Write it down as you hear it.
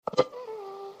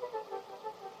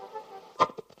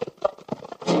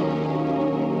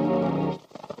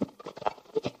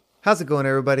How's it going,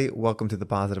 everybody? Welcome to the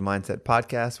Positive Mindset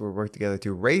Podcast, where we work together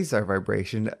to raise our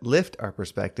vibration, lift our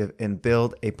perspective, and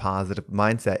build a positive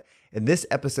mindset. In this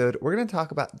episode, we're going to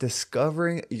talk about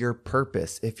discovering your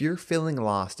purpose. If you're feeling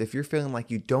lost, if you're feeling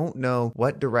like you don't know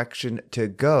what direction to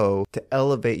go to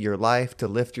elevate your life, to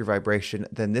lift your vibration,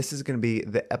 then this is going to be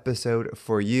the episode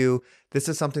for you. This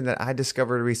is something that I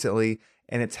discovered recently,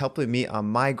 and it's helping me on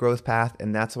my growth path,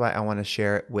 and that's why I want to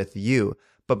share it with you.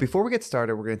 But before we get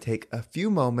started, we're going to take a few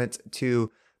moments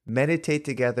to meditate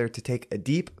together, to take a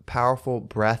deep, powerful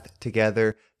breath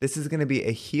together. This is going to be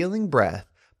a healing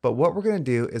breath, but what we're going to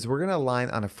do is we're going to align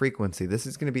on a frequency. This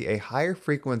is going to be a higher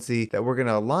frequency that we're going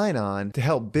to align on to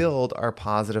help build our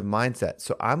positive mindset.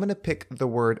 So I'm going to pick the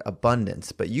word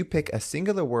abundance, but you pick a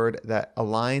singular word that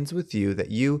aligns with you,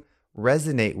 that you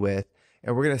resonate with,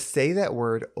 and we're going to say that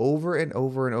word over and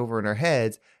over and over in our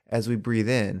heads as we breathe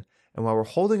in. And while we're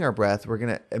holding our breath, we're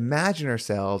going to imagine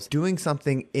ourselves doing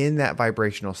something in that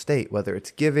vibrational state, whether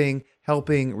it's giving,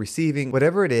 helping, receiving,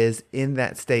 whatever it is in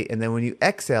that state. And then when you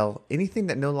exhale, anything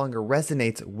that no longer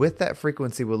resonates with that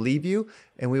frequency will leave you,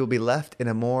 and we will be left in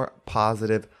a more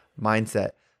positive mindset.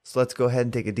 So let's go ahead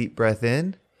and take a deep breath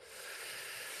in.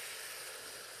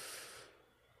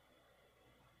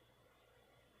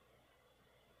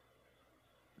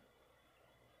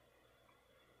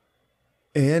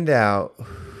 And out.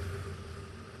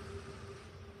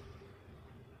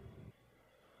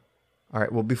 All right,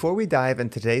 well, before we dive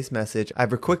into today's message, I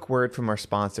have a quick word from our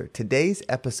sponsor. Today's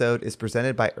episode is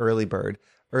presented by Early Bird.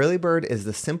 Early Bird is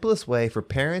the simplest way for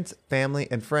parents, family,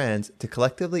 and friends to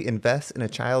collectively invest in a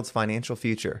child's financial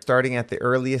future, starting at the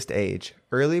earliest age.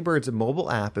 Early Bird's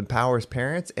mobile app empowers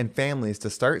parents and families to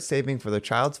start saving for their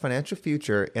child's financial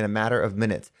future in a matter of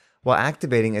minutes, while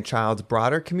activating a child's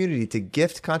broader community to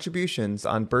gift contributions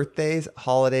on birthdays,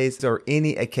 holidays, or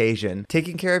any occasion.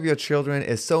 Taking care of your children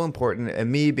is so important,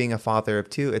 and me being a father of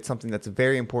two, it's something that's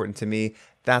very important to me.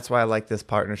 That's why I like this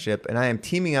partnership, and I am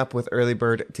teaming up with Early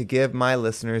Bird to give my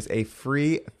listeners a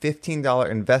free $15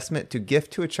 investment to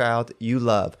gift to a child you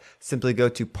love. Simply go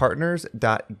to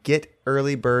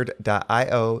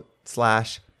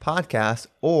partners.getearlybird.io/podcast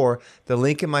or the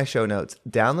link in my show notes.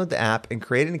 Download the app and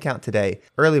create an account today.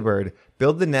 Early Bird,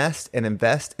 build the nest and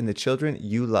invest in the children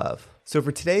you love. So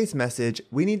for today's message,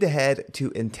 we need to head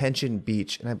to Intention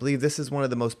Beach. And I believe this is one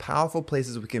of the most powerful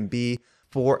places we can be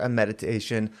for a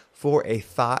meditation, for a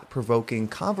thought-provoking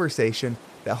conversation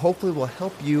that hopefully will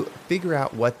help you figure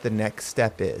out what the next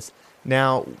step is.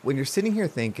 Now, when you're sitting here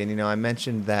thinking, I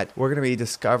mentioned that we're going to be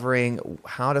discovering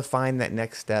how to find that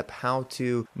next step, how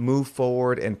to move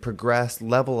forward and progress,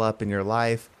 level up in your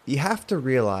life. You have to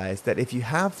realize that if you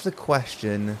have the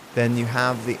question, then you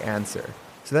have the answer.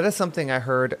 So that is something I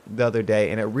heard the other day,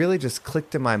 and it really just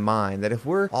clicked in my mind that if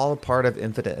we're all a part of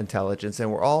infinite intelligence and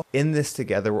we're all in this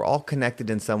together, we're all connected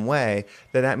in some way,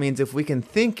 then that means if we can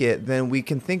think it, then we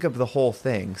can think of the whole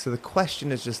thing. So the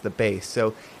question is just the base.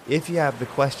 So if you have the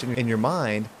question in your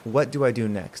mind, what do I do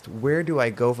next? Where do I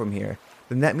go from here?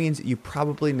 Then that means you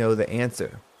probably know the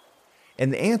answer.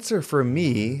 And the answer for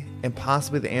me, and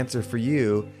possibly the answer for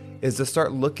you, is to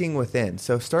start looking within.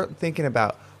 So start thinking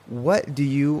about, what do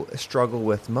you struggle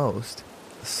with most?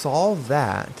 Solve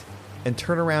that and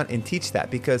turn around and teach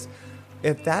that. Because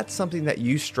if that's something that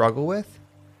you struggle with,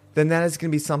 then that is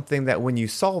going to be something that when you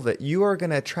solve it, you are going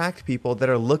to attract people that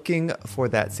are looking for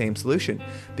that same solution.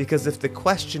 Because if the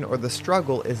question or the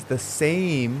struggle is the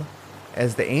same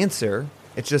as the answer,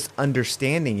 it's just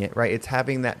understanding it, right? It's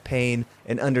having that pain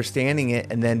and understanding it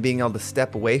and then being able to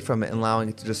step away from it and allowing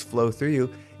it to just flow through you.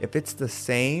 If it's the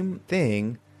same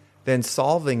thing, then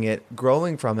solving it,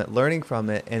 growing from it, learning from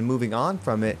it, and moving on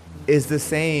from it is the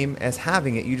same as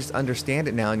having it. You just understand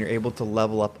it now and you're able to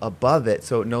level up above it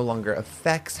so it no longer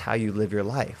affects how you live your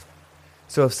life.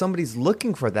 So if somebody's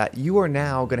looking for that, you are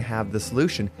now going to have the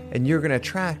solution and you're going to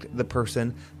attract the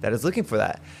person that is looking for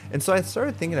that. And so I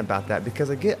started thinking about that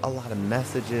because I get a lot of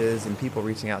messages and people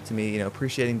reaching out to me,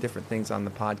 appreciating different things on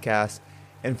the podcast.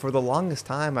 And for the longest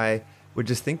time, I would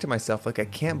just think to myself, I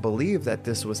can't believe that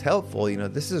this was helpful.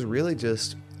 This is really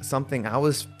just something I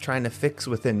was trying to fix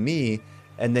within me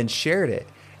and then shared it.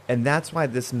 And that's why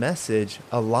this message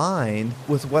aligned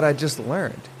with what I just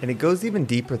learned. And it goes even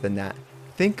deeper than that.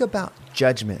 Think about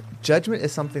judgment. Judgment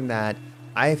is something that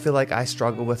I feel like I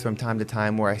struggle with from time to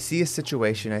time, where I see a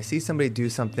situation, I see somebody do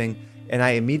something, and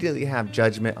I immediately have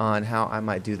judgment on how I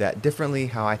might do that differently,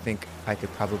 how I think I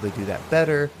could probably do that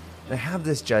better. And I have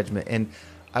this judgment. And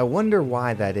I wonder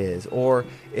why that is. Or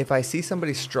if I see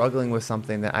somebody struggling with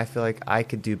something that I feel like I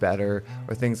could do better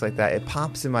or things like that, it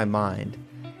pops in my mind.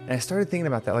 And I started thinking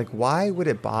about that. Like, why would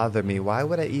it bother me? Why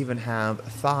would I even have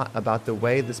thought about the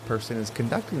way this person is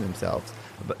conducting themselves?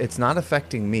 But it's not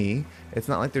affecting me. It's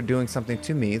not like they're doing something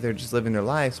to me. They're just living their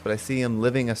lives, but I see them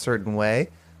living a certain way,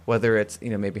 whether it's,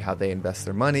 maybe how they invest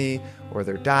their money or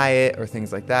their diet or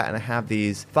things like that. And I have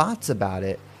these thoughts about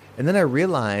it. And then I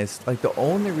realized, like, the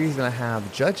only reason I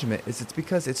have judgment is it's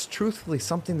because it's truthfully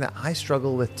something that I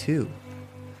struggle with too.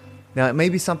 Now, it may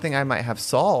be something I might have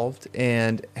solved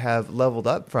and have leveled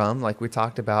up from, like we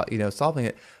talked about, solving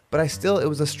it, but it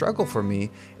was a struggle for me.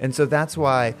 And so that's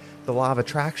why the law of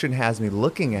attraction has me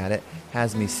looking at it,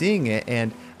 has me seeing it.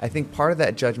 And I think part of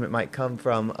that judgment might come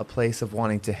from a place of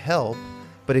wanting to help.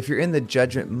 But if you're in the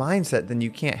judgment mindset, then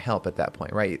you can't help at that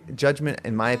point, right? Judgment,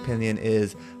 in my opinion,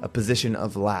 is a position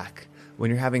of lack. When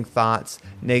you're having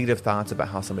negative thoughts about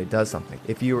how somebody does something.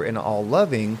 If you were in an all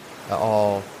loving,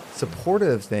 all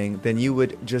supportive thing, then you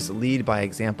would just lead by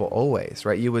example always,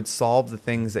 right? You would solve the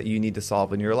things that you need to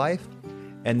solve in your life,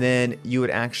 and then you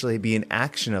would actually be in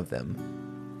action of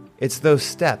them. It's those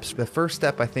steps. The first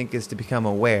step, I think, is to become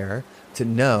aware, to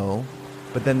know,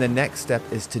 but then the next step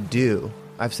is to do.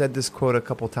 I've said this quote a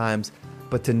couple times,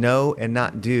 but to know and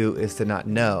not do is to not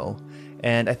know.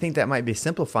 And I think that might be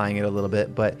simplifying it a little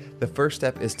bit, but the first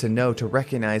step is to know, to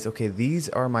recognize, okay, these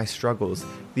are my struggles.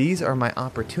 These are my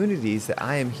opportunities that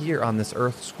I am here on this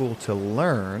earth school to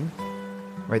learn,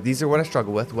 right? These are what I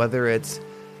struggle with, whether it's,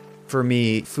 for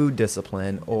me, food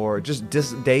discipline or just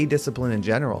day discipline in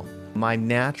general. My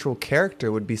natural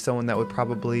character would be someone that would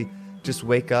probably just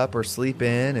wake up or sleep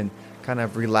in and kind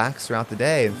of relax throughout the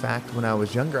day. In fact, when I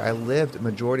was younger, I lived the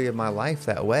majority of my life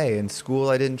that way. In school,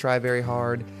 I didn't try very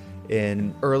hard.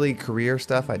 In early career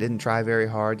stuff, I didn't try very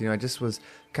hard. I just was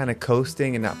kind of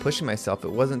coasting and not pushing myself.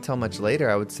 It wasn't until much later,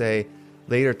 I would say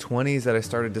later 20s, that I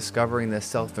started discovering this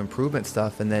self-improvement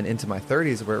stuff, and then into my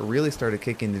 30s where it really started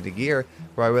kicking into gear,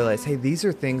 where I realized, hey, these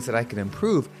are things that I can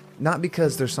improve, not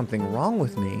because there's something wrong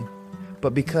with me,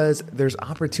 but because there's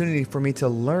opportunity for me to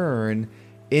learn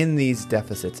in these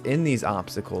deficits, in these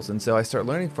obstacles. And so I start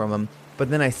learning from them. But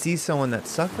then I see someone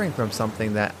that's suffering from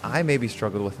something that I maybe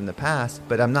struggled with in the past,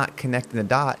 but I'm not connecting the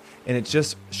dot, and it's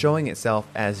just showing itself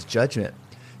as judgment.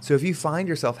 So if you find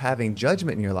yourself having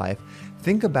judgment in your life,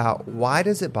 think about, why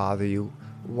does it bother you?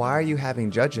 Why are you having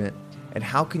judgment? And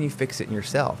how can you fix it in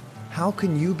yourself? How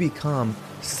can you become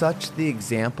such the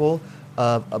example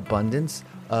of abundance,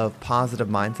 of positive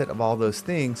mindset, of all those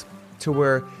things, to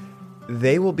where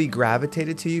they will be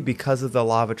gravitated to you because of the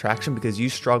law of attraction, because you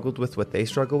struggled with what they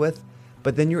struggle with?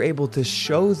 But then you're able to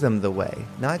show them the way,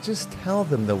 not just tell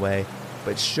them the way,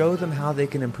 but show them how they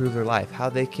can improve their life, how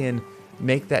they can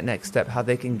make that next step, how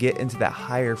they can get into that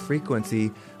higher frequency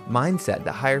mindset,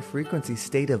 the higher frequency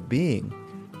state of being.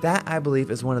 That, I believe,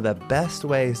 is one of the best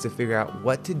ways to figure out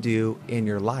what to do in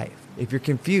your life. If you're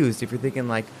confused, if you're thinking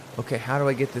like, okay, how do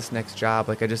I get this next job?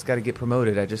 Like, I just got to get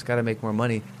promoted. I just got to make more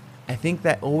money. I think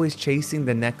that always chasing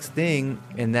the next thing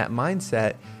in that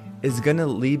mindset is going to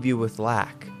leave you with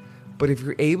lack. But if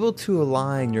you're able to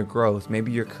align your growth,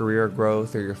 maybe your career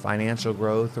growth or your financial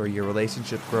growth or your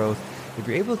relationship growth, if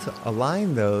you're able to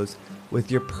align those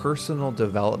with your personal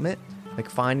development, like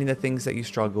finding the things that you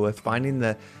struggle with, finding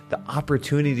the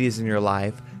opportunities in your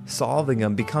life, solving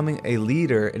them, becoming a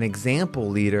leader, an example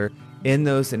leader in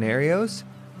those scenarios,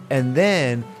 and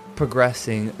then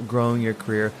progressing, growing your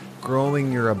career,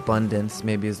 growing your abundance,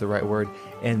 maybe is the right word.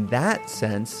 In that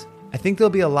sense, I think there'll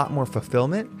be a lot more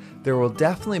fulfillment. There will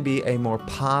definitely be a more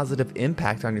positive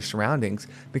impact on your surroundings,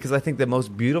 because I think the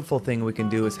most beautiful thing we can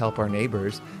do is help our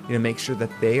neighbors, make sure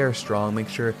that they are strong, make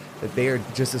sure that they are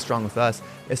just as strong with us,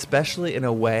 especially in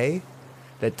a way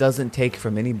that doesn't take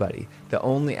from anybody, that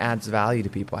only adds value to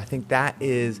people. I think that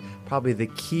is probably the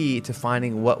key to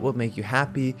finding what will make you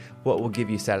happy, what will give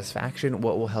you satisfaction,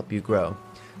 what will help you grow.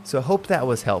 So I hope that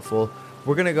was helpful.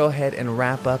 We're going to go ahead and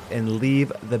wrap up and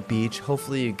leave the beach.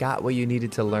 Hopefully you got what you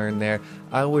needed to learn there.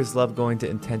 I always love going to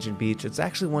Intention Beach. It's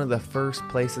actually one of the first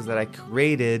places that I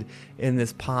created in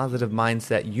this positive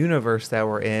mindset universe that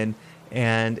we're in.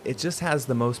 And it just has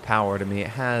the most power to me. It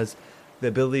has the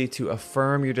ability to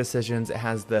affirm your decisions. It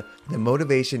has the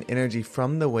motivation, energy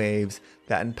from the waves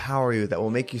that empower you, that will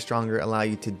make you stronger, allow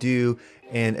you to do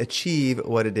and achieve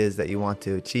what it is that you want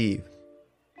to achieve.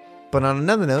 But on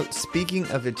another note, speaking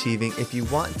of achieving, if you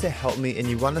want to help me and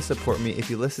you want to support me, if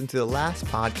you listen to the last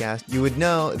podcast, you would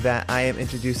know that I am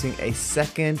introducing a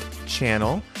second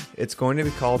channel. It's going to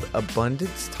be called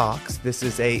Abundance Talks. This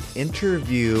is a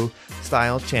interview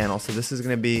style channel. So this is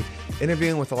going to be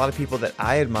interviewing with a lot of people that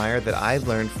I admire, that I've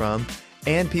learned from,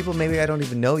 and people maybe I don't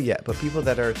even know yet, but people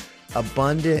that are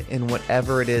abundant in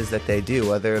whatever it is that they do,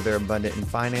 whether they're abundant in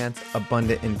finance,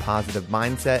 abundant in positive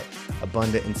mindset,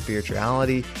 abundant in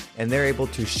spirituality, and they're able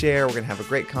to share. We're going to have a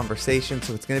great conversation.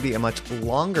 So it's going to be a much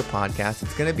longer podcast.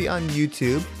 It's going to be on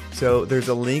YouTube. So there's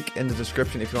a link in the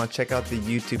description. If you want to check out the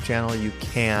YouTube channel, you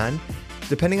can.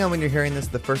 Depending on when you're hearing this,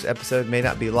 the first episode may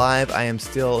not be live. I am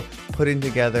still putting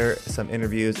together some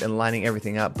interviews and lining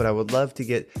everything up, but I would love to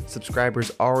get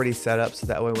subscribers already set up so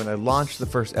that way when I launch the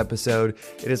first episode,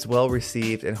 it is well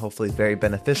received and hopefully very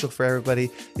beneficial for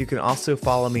everybody. You can also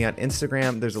follow me on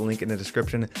Instagram. There's a link in the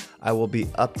description. I will be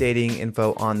updating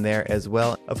info on there as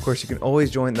well. Of course, you can always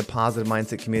join the Positive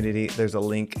Mindset community. There's a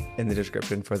link in the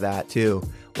description for that too.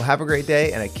 Well, have a great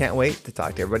day, and I can't wait to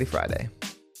talk to everybody Friday.